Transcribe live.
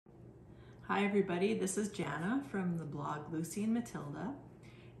Hi everybody, this is Jana from the blog Lucy and Matilda,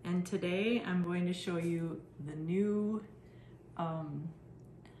 and today I'm going to show you the new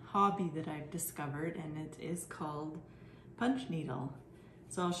hobby that I've discovered, and it is called punch needle.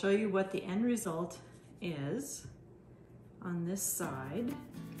 So I'll show you what the end result is on this side,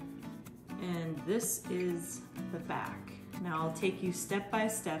 and this is the back. Now I'll take you step by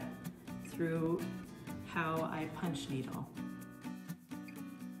step through how I punch needle.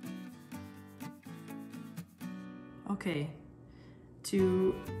 Okay,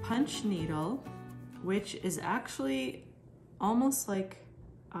 to punch needle, which is actually almost like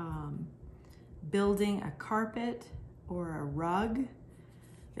building a carpet or a rug.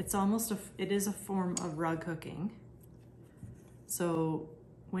 It is a form of rug hooking. So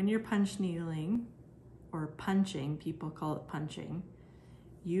when you're punch needling or punching, people call it punching,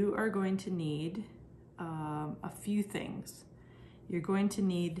 you are going to need a few things. You're going to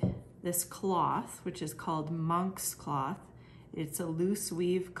need this cloth, which is called monk's cloth. It's a loose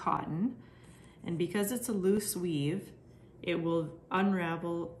weave cotton, and because it's a loose weave, it will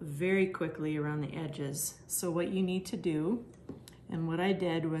unravel very quickly around the edges. So what you need to do, and what I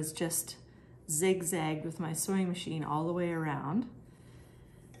did, was just zigzagged with my sewing machine all the way around.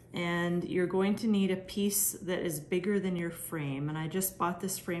 And you're going to need a piece that is bigger than your frame, and I just bought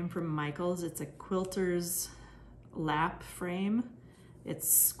this frame from Michaels. It's a quilter's lap frame. It's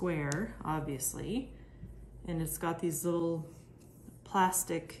square, obviously, and it's got these little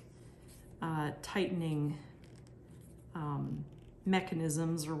plastic tightening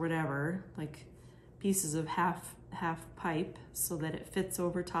mechanisms or whatever, like pieces of half pipe, so that it fits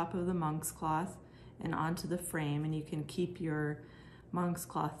over top of the monk's cloth and onto the frame, and you can keep your monk's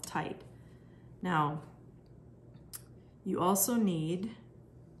cloth tight. Now, you also need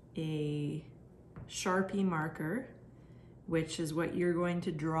a Sharpie marker, which is what you're going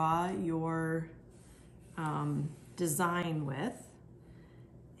to draw your design with.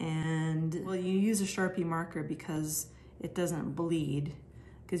 And well, you use a Sharpie marker because it doesn't bleed,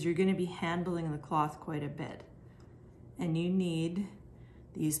 because you're going to be handling the cloth quite a bit. And you need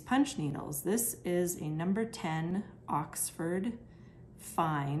these punch needles. This is a number 10 Oxford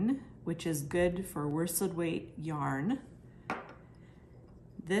fine, which is good for worsted weight yarn.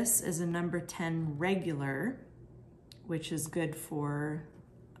 This is a number 10 regular, which is good for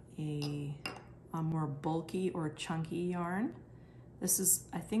a more bulky or chunky yarn.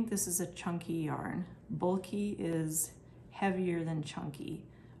 I think this is a chunky yarn. Bulky is heavier than chunky,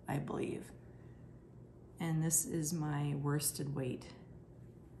 I believe. And this is my worsted weight.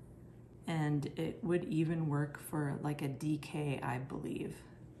 And it would even work for like a DK, I believe,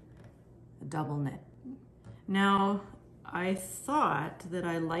 a double knit. Now, I thought that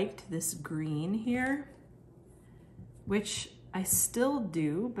I liked this green here, which I still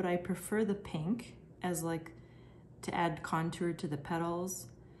do, but I prefer the pink as like to add contour to the petals.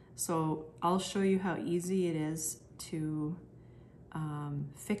 So I'll show you how easy it is to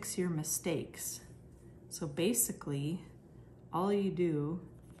fix your mistakes. So basically, all you do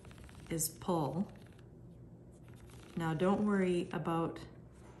is pull. Now don't worry about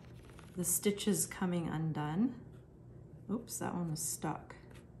the stitches coming undone. Oops, that one was stuck.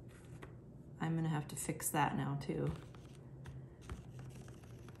 I'm gonna have to fix that now too.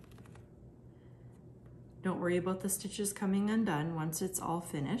 Don't worry about the stitches coming undone once it's all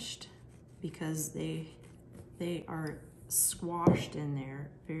finished, because they are squashed in there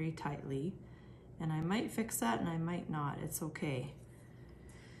very tightly. And I might fix that and I might not, it's okay.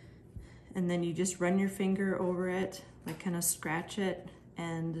 And then you just run your finger over it, like kind of scratch it,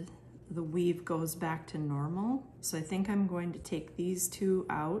 and the weave goes back to normal. So I think I'm going to take these two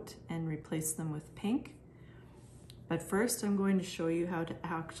out and replace them with pink. But first I'm going to show you how to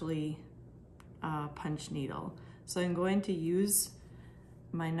actually punch needle. So I'm going to use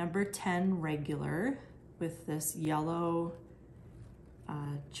my number 10 regular with this yellow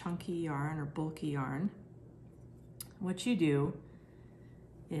chunky yarn or bulky yarn. What you do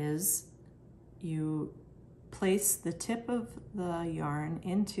is you place the tip of the yarn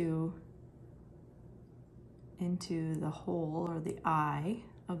into the hole or the eye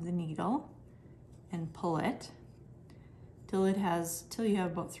of the needle and pull it till you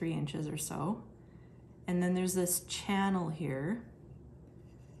have about 3 inches or so. And then there's this channel here,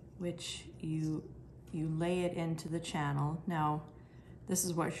 which you lay it into the channel. Now, this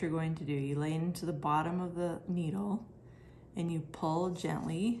is what you're going to do. You lay it into the bottom of the needle and you pull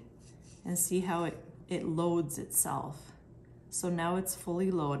gently and see how it loads itself. So now it's fully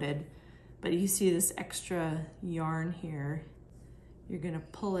loaded, but you see this extra yarn here. You're gonna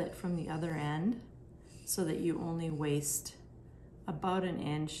pull it from the other end so that you only waste about 1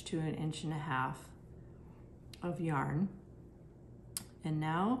 inch to 1.5 inches of yarn. And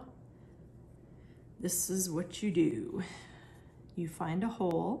now this is what you do. You find a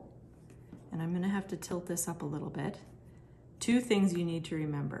hole, and I'm gonna have to tilt this up a little bit. 2 things you need to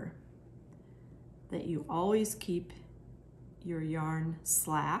remember: that you always keep your yarn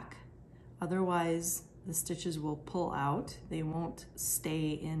slack, otherwise the stitches will pull out. They won't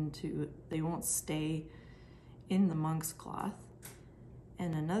stay in the monk's cloth.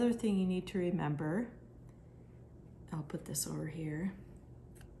 And another thing you need to remember, I'll put this over here,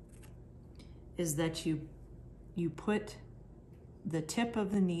 is that you put the tip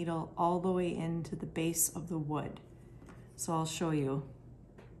of the needle all the way into the base of the wood. So I'll show you.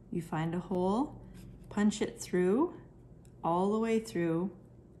 You find a hole, punch it through, all the way through,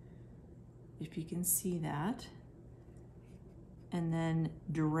 if you can see that, and then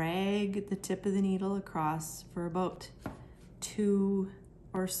drag the tip of the needle across for about 2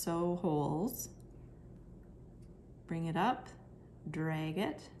 or so holes. Bring it up, drag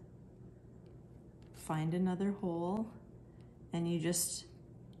it, find another hole, and you just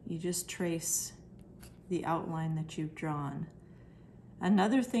trace the outline that you've drawn.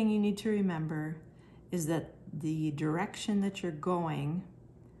 Another thing you need to remember is that the direction that you're going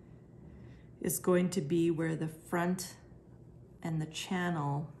is going to be where the front and the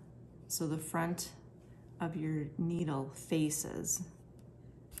channel, so the front of your needle faces.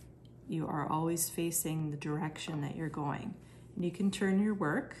 You are always facing the direction that you're going. And you can turn your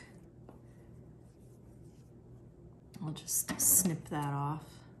work. I'll just snip that off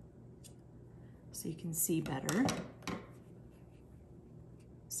so you can see better.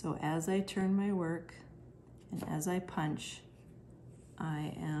 So as I turn my work and as I punch,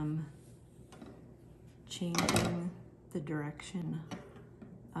 I am changing the direction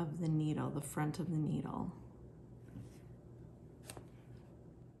of the needle, the front of the needle.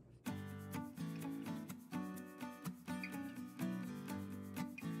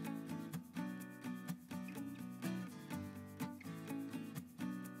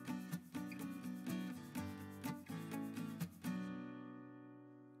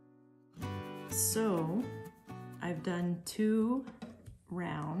 So I've done 2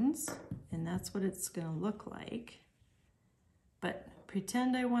 rounds, and that's what it's gonna look like. But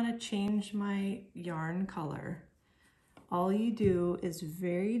pretend I wanna change my yarn color. All you do is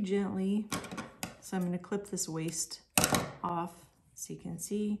very gently, so I'm gonna clip this waist off so you can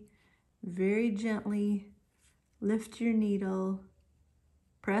see, very gently lift your needle,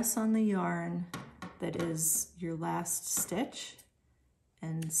 press on the yarn that is your last stitch,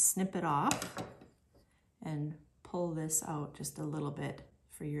 and snip it off and pull this out just a little bit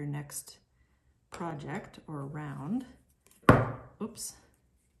for your next project or round. Oops.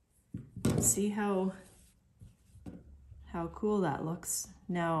 See how cool that looks.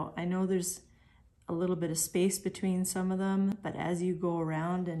 Now, I know there's a little bit of space between some of them, but as you go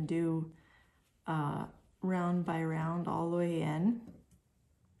around and do round by round all the way in,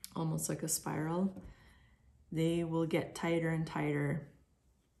 almost like a spiral, they will get tighter and tighter.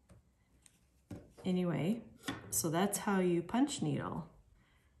 Anyway, so that's how you punch needle.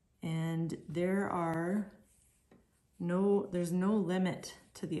 And there's no limit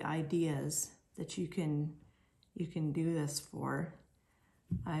to the ideas that you can do this for.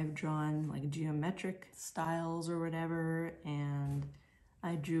 I've drawn like geometric styles or whatever, and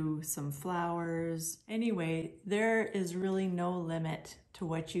I drew some flowers. Anyway, there is really no limit to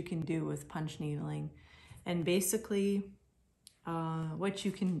what you can do with punch needling. And basically, what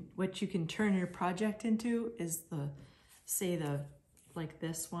you can turn your project into is like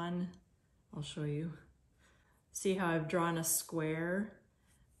this one. I'll show you. See how I've drawn a square?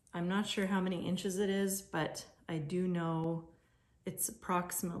 I'm not sure how many inches it is, but I do know it's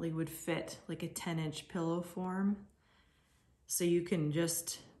approximately would fit like a 10-inch pillow form. So you can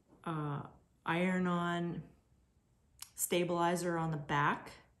just iron on stabilizer on the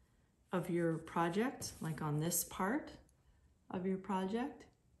back of your project, like on this part of your project,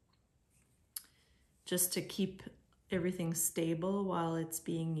 just to keep everything stable while it's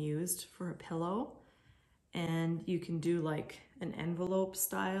being used for a pillow. And you can do like an envelope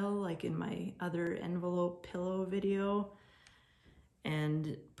style, like in my other envelope pillow video,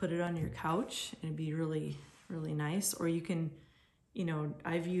 and put it on your couch, and it'd be really, really nice. Or you can,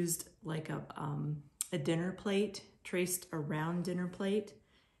 I've used like a dinner plate, traced a round dinner plate,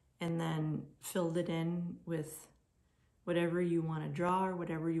 and then filled it in with whatever you want to draw or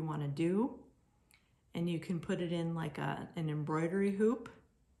whatever you want to do. And you can put it in like an embroidery hoop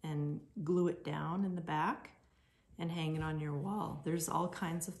and glue it down in the back and hang it on your wall. There's all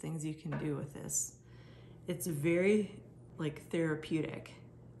kinds of things you can do with this. It's very like therapeutic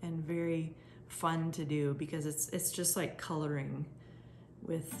and very fun to do because it's just like coloring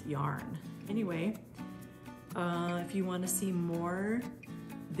with yarn. Anyway, if you want to see more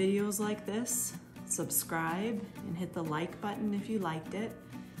videos like this, subscribe and hit the like button if you liked it,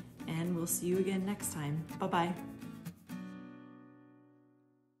 and we'll see you again next time. Bye-bye.